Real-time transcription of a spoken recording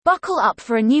Buckle up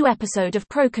for a new episode of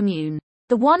ProCommune,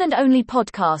 the one and only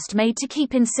podcast made to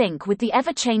keep in sync with the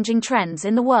ever-changing trends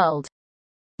in the world.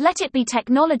 Let it be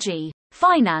technology,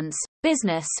 finance,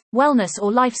 business, wellness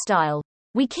or lifestyle,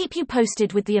 we keep you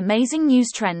posted with the amazing news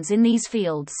trends in these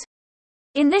fields.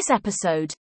 In this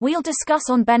episode, we'll discuss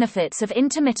on benefits of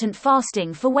intermittent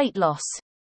fasting for weight loss.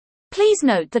 Please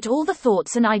note that all the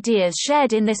thoughts and ideas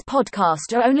shared in this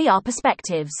podcast are only our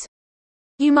perspectives.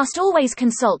 You must always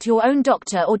consult your own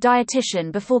doctor or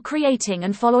dietitian before creating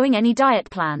and following any diet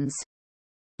plans.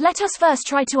 Let us first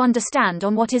try to understand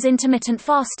on what is intermittent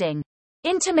fasting.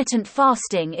 Intermittent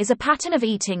fasting is a pattern of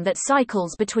eating that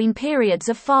cycles between periods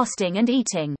of fasting and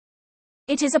eating.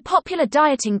 It is a popular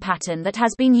dieting pattern that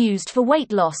has been used for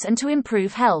weight loss and to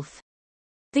improve health.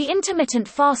 The intermittent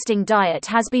fasting diet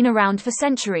has been around for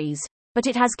centuries, but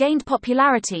it has gained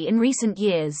popularity in recent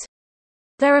years.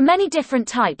 There are many different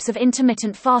types of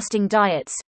intermittent fasting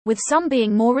diets, with some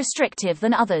being more restrictive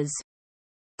than others.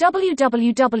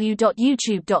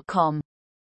 www.youtube.com.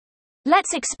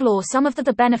 Let's explore some of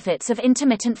the benefits of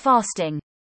intermittent fasting.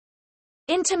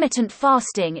 Intermittent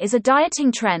fasting is a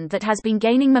dieting trend that has been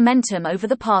gaining momentum over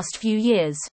the past few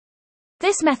years.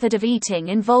 This method of eating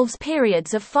involves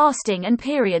periods of fasting and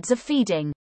periods of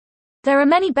feeding. There are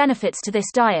many benefits to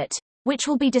this diet, which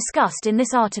will be discussed in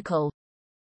this article.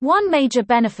 One major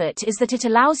benefit is that it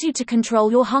allows you to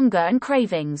control your hunger and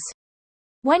cravings.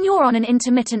 When you're on an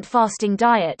intermittent fasting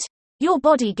diet, your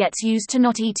body gets used to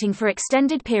not eating for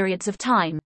extended periods of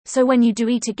time, so when you do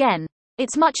eat again,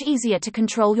 it's much easier to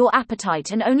control your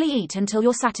appetite and only eat until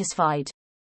you're satisfied.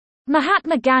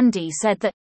 Mahatma Gandhi said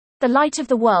that the light of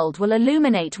the world will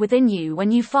illuminate within you when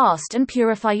you fast and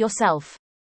purify yourself.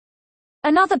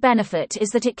 Another benefit is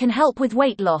that it can help with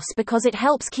weight loss because it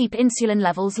helps keep insulin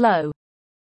levels low.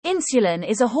 Insulin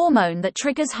is a hormone that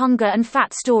triggers hunger and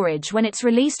fat storage when it's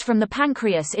released from the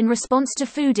pancreas in response to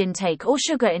food intake or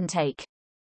sugar intake.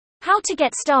 How to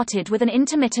get started with an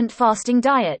intermittent fasting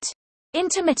diet?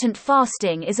 Intermittent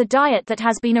fasting is a diet that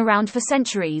has been around for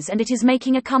centuries and it is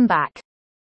making a comeback.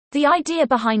 The idea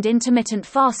behind intermittent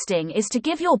fasting is to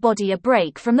give your body a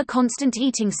break from the constant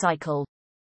eating cycle.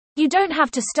 You don't have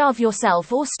to starve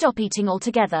yourself or stop eating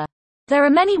altogether. There are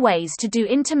many ways to do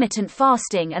intermittent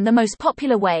fasting, and the most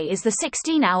popular way is the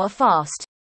 16-hour fast,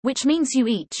 which means you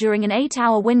eat during an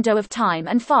 8-hour window of time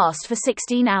and fast for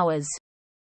 16 hours.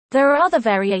 There are other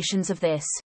variations of this,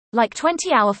 like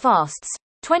 20-hour fasts,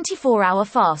 24-hour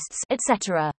fasts,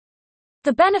 etc.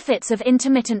 The benefits of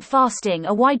intermittent fasting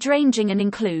are wide-ranging and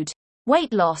include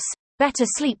weight loss, better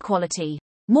sleep quality,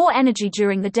 more energy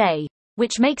during the day,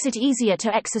 which makes it easier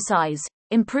to exercise,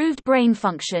 improved brain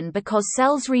function because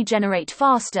cells regenerate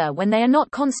faster when they are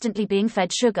not constantly being fed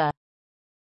sugar.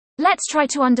 Let's try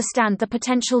to understand the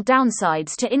potential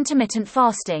downsides to intermittent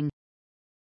fasting.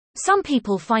 Some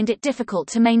people find it difficult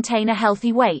to maintain a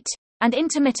healthy weight, and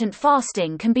intermittent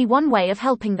fasting can be one way of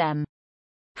helping them.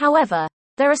 However,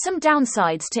 there are some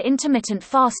downsides to intermittent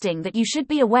fasting that you should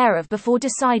be aware of before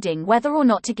deciding whether or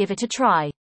not to give it a try.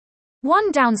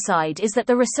 One downside is that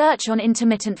the research on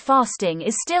intermittent fasting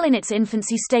is still in its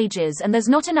infancy stages and there's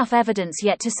not enough evidence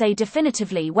yet to say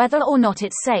definitively whether or not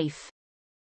it's safe.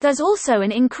 There's also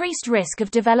an increased risk of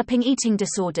developing eating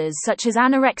disorders such as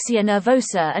anorexia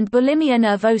nervosa and bulimia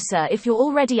nervosa if you're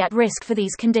already at risk for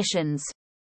these conditions.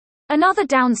 Another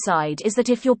downside is that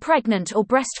if you're pregnant or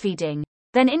breastfeeding,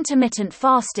 then intermittent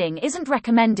fasting isn't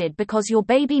recommended because your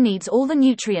baby needs all the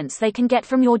nutrients they can get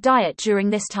from your diet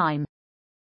during this time.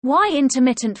 Why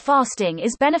intermittent fasting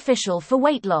is beneficial for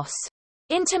weight loss.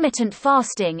 Intermittent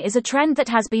fasting is a trend that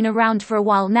has been around for a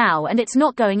while now and it's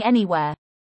not going anywhere.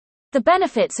 The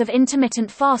benefits of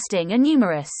intermittent fasting are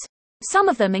numerous. Some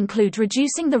of them include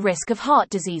reducing the risk of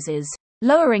heart diseases,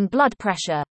 lowering blood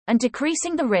pressure, and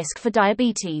decreasing the risk for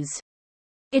diabetes.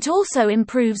 It also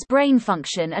improves brain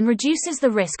function and reduces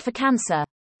the risk for cancer.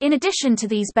 In addition to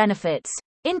these benefits,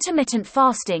 intermittent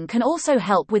fasting can also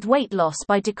help with weight loss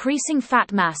by decreasing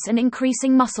fat mass and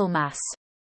increasing muscle mass.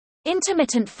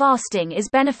 Intermittent fasting is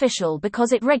beneficial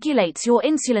because it regulates your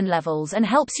insulin levels and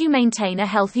helps you maintain a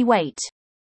healthy weight.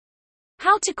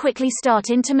 How to quickly start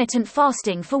intermittent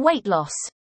fasting for weight loss.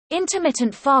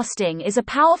 Intermittent fasting is a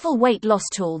powerful weight loss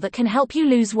tool that can help you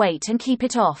lose weight and keep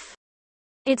it off.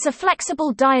 It's a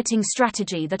flexible dieting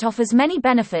strategy that offers many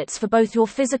benefits for both your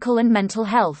physical and mental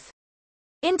health.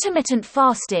 Intermittent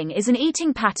fasting is an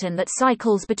eating pattern that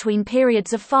cycles between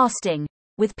periods of fasting,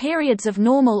 with periods of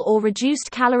normal or reduced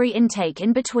calorie intake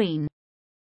in between.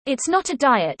 It's not a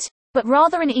diet, but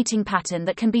rather an eating pattern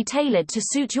that can be tailored to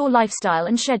suit your lifestyle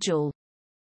and schedule.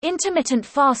 Intermittent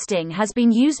fasting has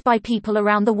been used by people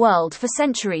around the world for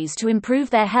centuries to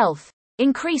improve their health,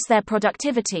 increase their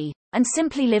productivity, and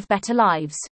simply live better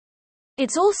lives.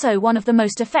 It's also one of the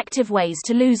most effective ways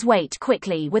to lose weight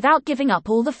quickly without giving up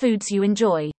all the foods you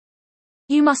enjoy.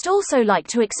 You must also like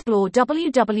to explore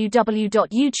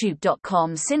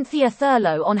www.youtube.com Cynthia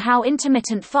Thurlow on how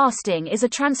intermittent fasting is a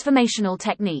transformational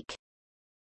technique.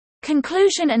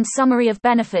 Conclusion and summary of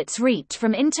benefits reaped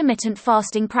from intermittent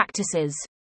fasting practices.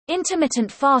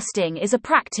 Intermittent fasting is a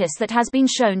practice that has been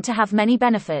shown to have many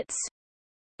benefits.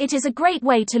 It is a great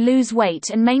way to lose weight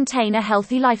and maintain a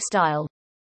healthy lifestyle.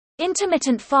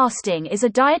 Intermittent fasting is a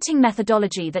dieting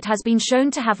methodology that has been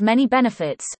shown to have many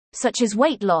benefits, such as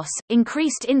weight loss,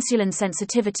 increased insulin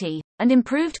sensitivity, and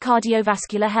improved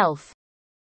cardiovascular health.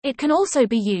 It can also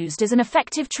be used as an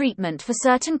effective treatment for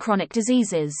certain chronic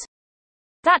diseases.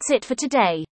 That's it for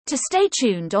today. To stay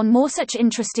tuned on more such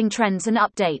interesting trends and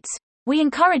updates, we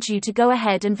encourage you to go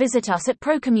ahead and visit us at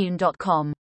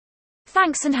procommune.com.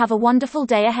 Thanks and have a wonderful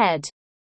day ahead.